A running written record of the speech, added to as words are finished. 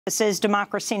This is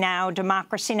Democracy Now!,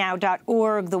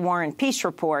 democracynow.org, The War and Peace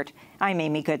Report. I'm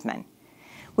Amy Goodman.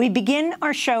 We begin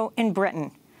our show in Britain,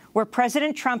 where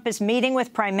President Trump is meeting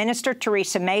with Prime Minister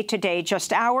Theresa May today,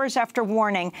 just hours after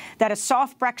warning that a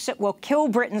soft Brexit will kill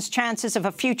Britain's chances of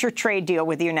a future trade deal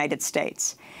with the United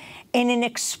States. In an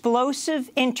explosive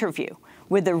interview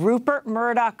with the Rupert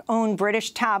Murdoch-owned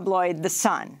British tabloid The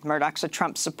Sun, Murdoch's a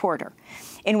Trump supporter,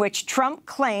 in which Trump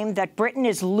claimed that Britain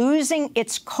is losing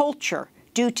its culture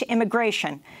due to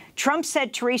immigration, Trump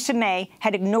said Theresa May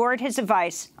had ignored his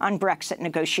advice on Brexit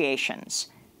negotiations.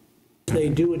 If they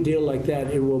do a deal like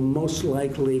that, it will most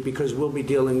likely, because we'll be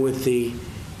dealing with the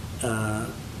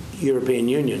European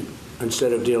Union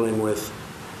instead of dealing with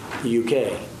the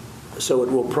UK. So it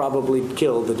will probably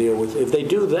kill the deal with, if they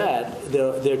do that,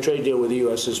 their trade deal with the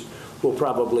US will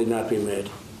probably not be made.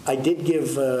 I did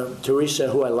give Theresa,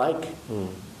 who I like,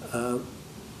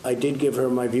 I did give her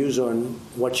my views on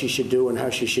what she should do and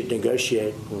how she should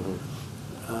negotiate.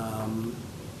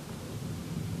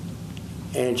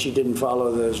 And she didn't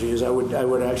follow those views. I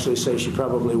would actually say she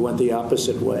probably went the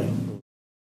opposite way.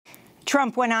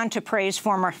 Trump went on to praise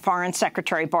former Foreign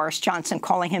Secretary Boris Johnson,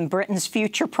 calling him Britain's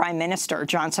future prime minister.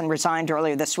 Johnson resigned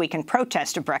earlier this week in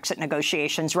protest of Brexit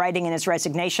negotiations, writing in his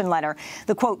resignation letter,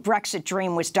 the, quote, Brexit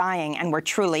dream was dying and we're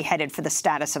truly headed for the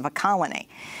status of a colony.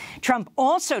 Trump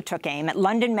also took aim at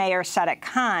London Mayor Sadiq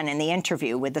Khan in the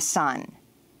interview with The Sun.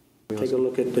 Take a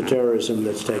look at the terrorism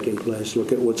that's taking place.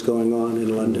 Look at what's going on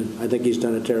in London. I think he's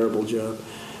done a terrible job.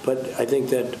 But I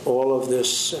think that all of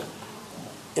this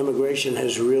immigration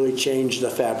has really changed the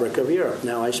fabric of Europe.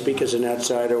 Now, I speak as an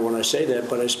outsider when I say that,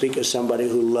 but I speak as somebody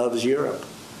who loves Europe.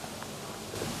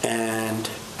 And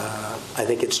I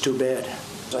think it's too bad.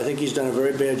 I think he's done a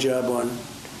very bad job on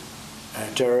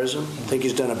terrorism. I think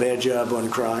he's done a bad job on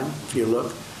crime, if you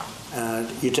look.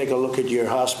 You take a look at your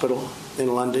hospital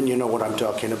in London, you know what I'm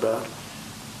talking about,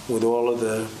 with all of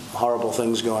the horrible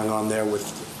things going on there,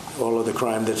 with all of the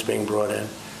crime that's being brought in.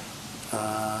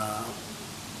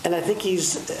 And I think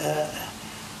he's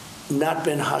not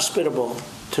been hospitable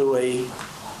to a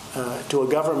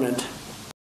government.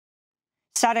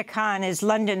 Sadiq Khan is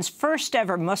London's first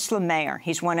ever Muslim mayor.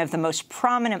 He's one of the most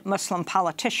prominent Muslim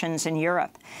politicians in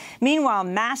Europe. Meanwhile,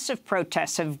 massive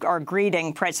protests are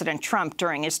greeting President Trump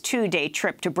during his two-day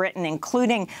trip to Britain,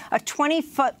 including a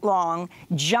 20-foot-long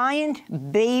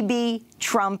giant baby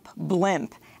Trump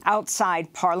blimp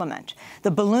outside Parliament. The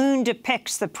balloon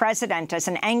depicts the president as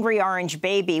an angry orange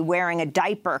baby wearing a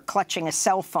diaper, clutching a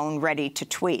cell phone, ready to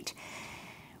tweet.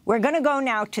 We're going to go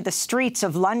now to the streets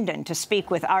of London to speak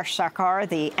with Ash Sarkar,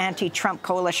 the anti-Trump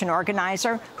coalition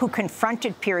organizer, who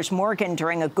confronted Piers Morgan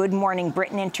during a Good Morning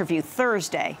Britain interview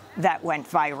Thursday that went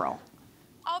viral.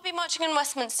 I'll be marching in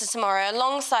Westminster tomorrow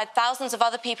alongside thousands of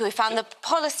other people who found the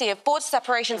policy of border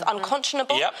separations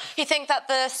unconscionable, who think that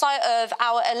the sight of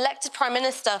our elected Prime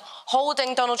Minister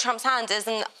holding Donald Trump's hand is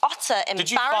an utter embarrassment.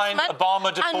 Did you find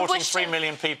Obama deporting 3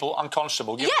 million people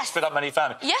unconscionable? You split up many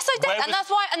families. Yes, I did, and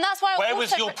that's why. Where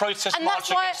was your protest march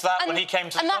against that when he came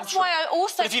to the country? And that's why I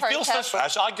also protest. If you feel so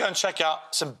fresh, I'd go and check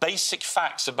out some basic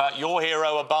facts about your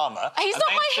hero, Obama. He's not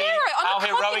my hero. I'm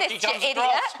a communist, you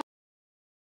idiot.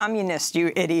 Communist,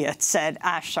 you idiot, said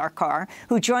Ash Sarkar,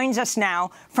 who joins us now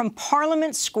from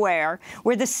Parliament Square,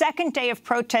 where the second day of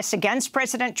protests against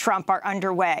President Trump are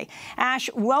underway. Ash,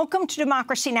 welcome to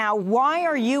Democracy Now! Why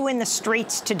are you in the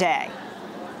streets today?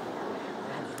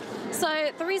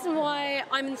 So the reason why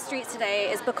I'm in the streets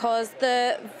today is because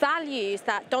the values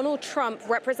that Donald Trump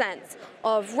represents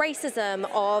of racism,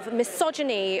 of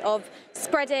misogyny, of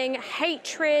spreading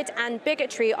hatred and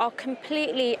bigotry are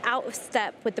completely out of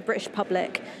step with the British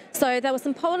public. So there was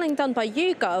some polling done by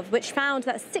YouGov which found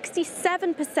that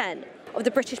 67% of the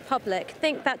British public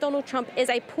think that Donald Trump is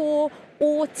a poor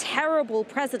or terrible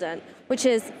president, which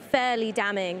is fairly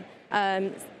damning.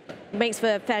 Makes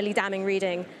for fairly damning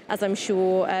reading, as I'm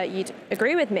sure you'd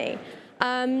agree with me.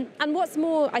 And what's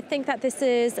more, I think that this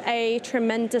is a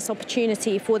tremendous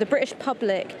opportunity for the British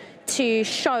public to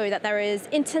show that there is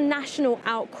international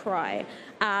outcry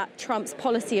at Trump's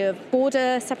policy of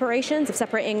border separations, of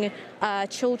separating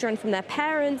children from their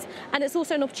parents. And it's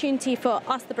also an opportunity for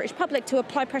us, the British public, to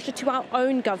apply pressure to our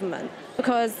own government,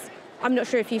 because I'm not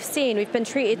sure if you've seen, we've been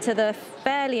treated to the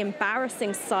fairly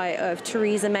embarrassing sight of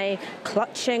Theresa May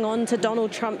clutching onto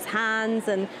Donald Trump's hands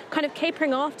and kind of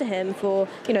capering after him for,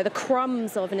 you know, the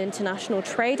crumbs of an international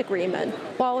trade agreement,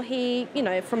 while he, you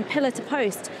know, from pillar to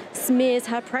post, smears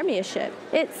her premiership.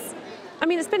 It's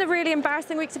been a really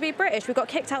embarrassing week to be British. We got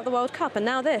kicked out of the World Cup, and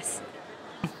now this.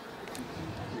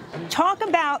 Talk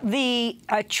about the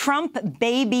Trump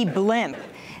baby blimp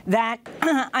that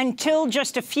until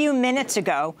just a few minutes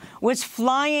ago was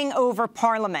flying over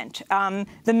Parliament.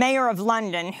 The mayor of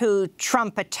London, who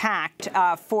Trump attacked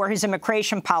for his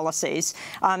immigration policies,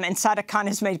 and Sadiq Khan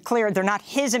has made clear they're not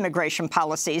his immigration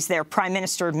policies, they're Prime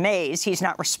Minister May's. He's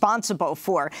not responsible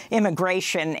for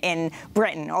immigration in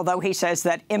Britain, although he says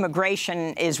that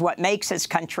immigration is what makes his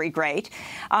country great.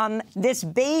 This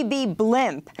baby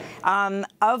blimp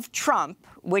of Trump,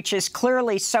 which has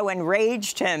clearly so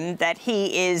enraged him that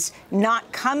he is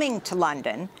not coming to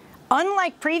London,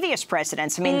 unlike previous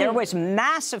presidents. I mean, there was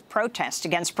massive protest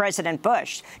against President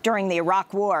Bush during the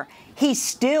Iraq War. He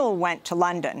still went to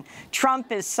London.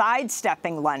 Trump is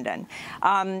sidestepping London.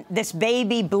 This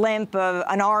baby blimp of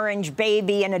an orange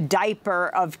baby in a diaper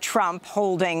of Trump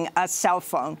holding a cell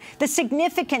phone. The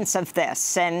significance of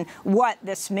this and what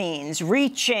this means,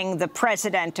 reaching the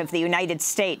President of the United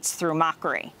States through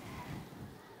mockery.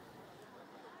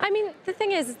 I mean, the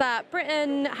thing is that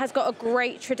Britain has got a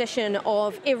great tradition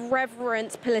of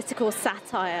irreverent political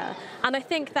satire. And I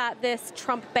think that this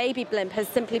Trump baby blimp has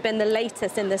simply been the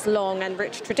latest in this long and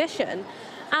rich tradition.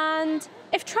 And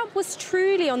if Trump was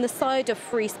truly on the side of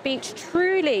free speech,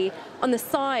 truly on the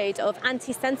side of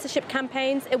anti-censorship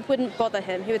campaigns, it wouldn't bother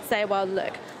him. He would say, well,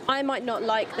 look, I might not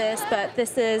like this, but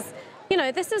this is, you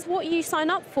know, this is what you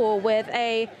sign up for with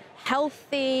a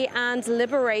healthy and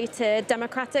liberated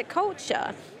democratic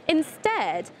culture.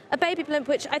 Instead, a baby blimp,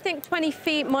 which I think 20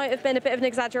 feet might have been a bit of an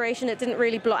exaggeration, it didn't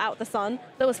really blot out the sun,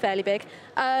 that was fairly big,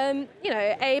 you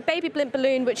know, a baby blimp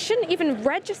balloon which shouldn't even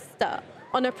register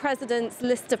on a president's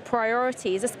list of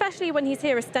priorities, especially when he's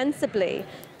here ostensibly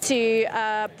to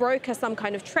broker some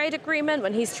kind of trade agreement,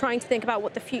 when he's trying to think about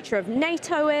what the future of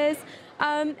NATO is.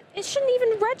 It shouldn't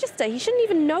even register. He shouldn't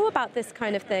even know about this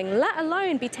kind of thing, let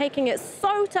alone be taking it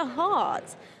so to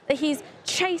heart that he's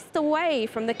chased away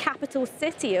from the capital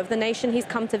city of the nation he's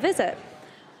come to visit.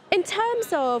 In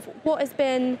terms of what has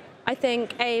been, I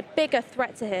think, a bigger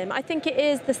threat to him, I think it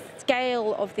is the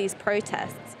scale of these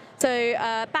protests. So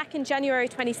back in January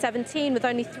 2017, with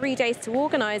only 3 days to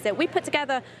organise it, we put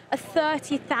together a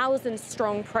 30,000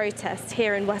 strong protest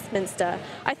here in Westminster.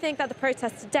 I think that the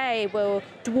protest today will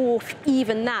dwarf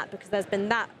even that, because there's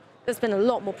been a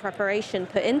lot more preparation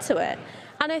put into it.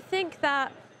 And I think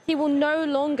that he will no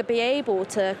longer be able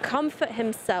to comfort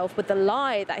himself with the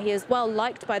lie that he is well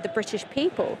liked by the British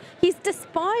people. He's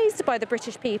despised by the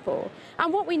British people.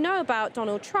 And what we know about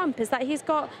Donald Trump is that he's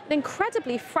got an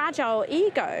incredibly fragile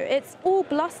ego. It's all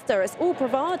bluster, it's all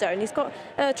bravado, and he's got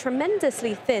a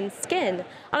tremendously thin skin.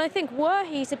 And I think were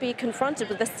he to be confronted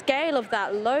with the scale of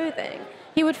that loathing,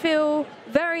 he would feel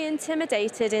very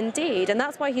intimidated indeed, and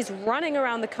that's why he's running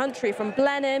around the country from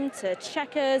Blenheim to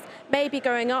Chequers, maybe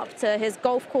going up to his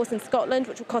golf course in Scotland,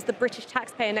 which will cost the British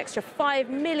taxpayer an extra £5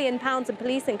 million in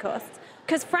policing costs,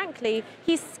 because frankly,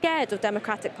 he's scared of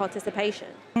democratic participation.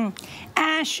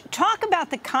 Ash, talk about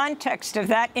the context of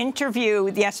that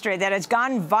interview yesterday that has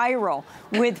gone viral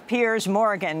with Piers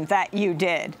Morgan that you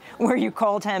did, where you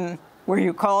called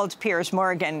Piers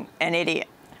Morgan an idiot.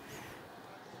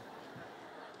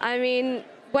 I mean,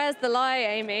 where's the lie,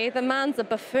 Amy? The man's a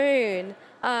buffoon.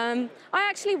 I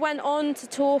actually went on to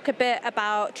talk a bit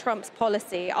about Trump's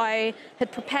policy. I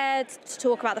had prepared to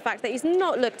talk about the fact that he's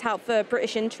not looked out for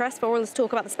British interests, for all this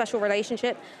talk about the special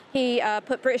relationship. He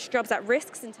put British jobs at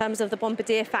risk in terms of the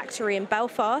Bombardier factory in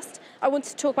Belfast. I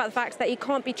wanted to talk about the fact that he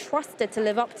can't be trusted to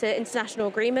live up to international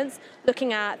agreements,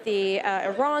 looking at the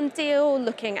Iran deal,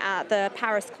 looking at the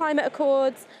Paris Climate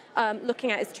Accords,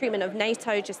 looking at his treatment of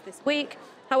NATO just this week.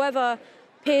 However,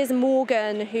 Piers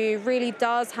Morgan, who really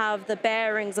does have the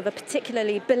bearings of a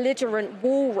particularly belligerent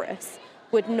walrus,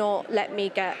 would not let me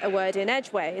get a word in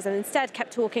edgeways, and instead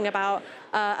kept talking about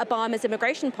Obama's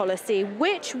immigration policy,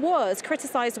 which was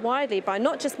criticised widely by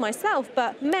not just myself,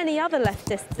 but many other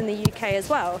leftists in the UK as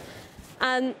well.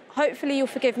 And hopefully you'll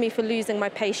forgive me for losing my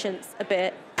patience a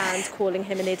bit and calling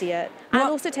him an idiot, and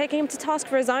also taking him to task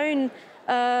for his own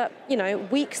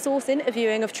weak source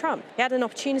interviewing of Trump. He had an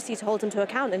opportunity to hold him to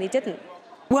account, and he didn't.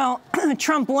 Well,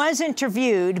 Trump was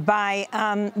interviewed by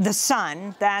The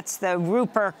Sun. That's the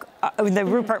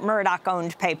Rupert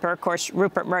Murdoch-owned paper. Of course,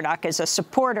 Rupert Murdoch is a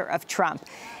supporter of Trump.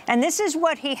 And this is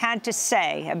what he had to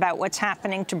say about what's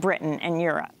happening to Britain and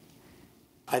Europe.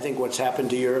 I think what's happened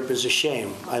to Europe is a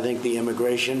shame. I think the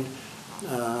immigration,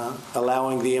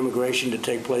 allowing the immigration to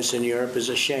take place in Europe is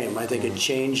a shame. I think it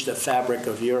changed the fabric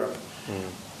of Europe.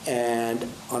 And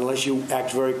unless you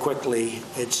act very quickly,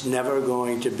 it's never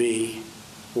going to be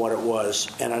what it was.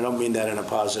 And I don't mean that in a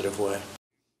positive way.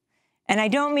 And I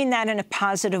don't mean that in a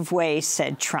positive way,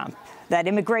 said Trump, that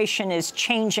immigration is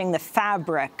changing the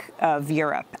fabric of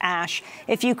Europe. Ash,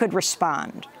 if you could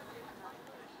respond.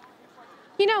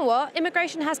 You know what?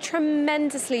 Immigration has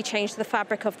tremendously changed the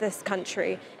fabric of this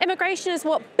country. Immigration is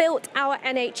what built our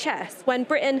NHS when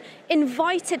Britain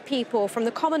invited people from the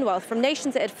Commonwealth, from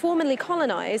nations it had formerly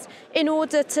colonised, in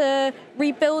order to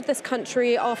rebuild this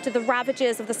country after the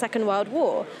ravages of the Second World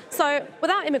War. So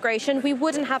without immigration, we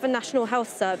wouldn't have a national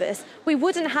health service. We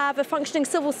wouldn't have a functioning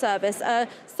civil service, a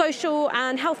social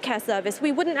and healthcare service.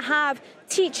 We wouldn't have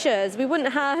teachers, we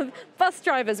wouldn't have bus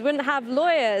drivers, we wouldn't have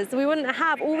lawyers, we wouldn't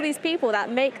have all these people that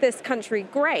make this country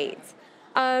great.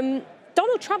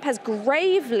 Donald Trump has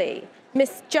gravely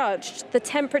misjudged the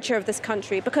temperature of this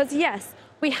country because, yes,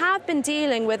 we have been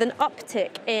dealing with an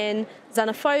uptick in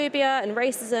xenophobia and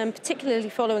racism, particularly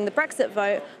following the Brexit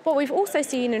vote. What we've also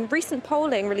seen in recent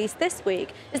polling released this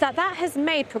week is that that has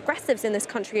made progressives in this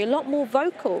country a lot more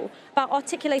vocal about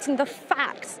articulating the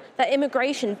facts that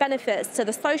immigration benefits to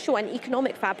the social and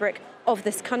economic fabric of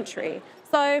this country.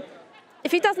 So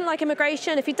if he doesn't like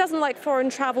immigration, if he doesn't like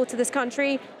foreign travel to this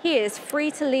country, he is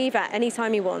free to leave at any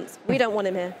time he wants. We don't want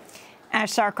him here.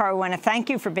 Ash Sarkar, I want to thank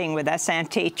you for being with us,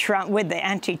 with the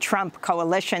anti-Trump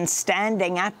coalition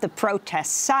standing at the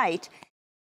protest site.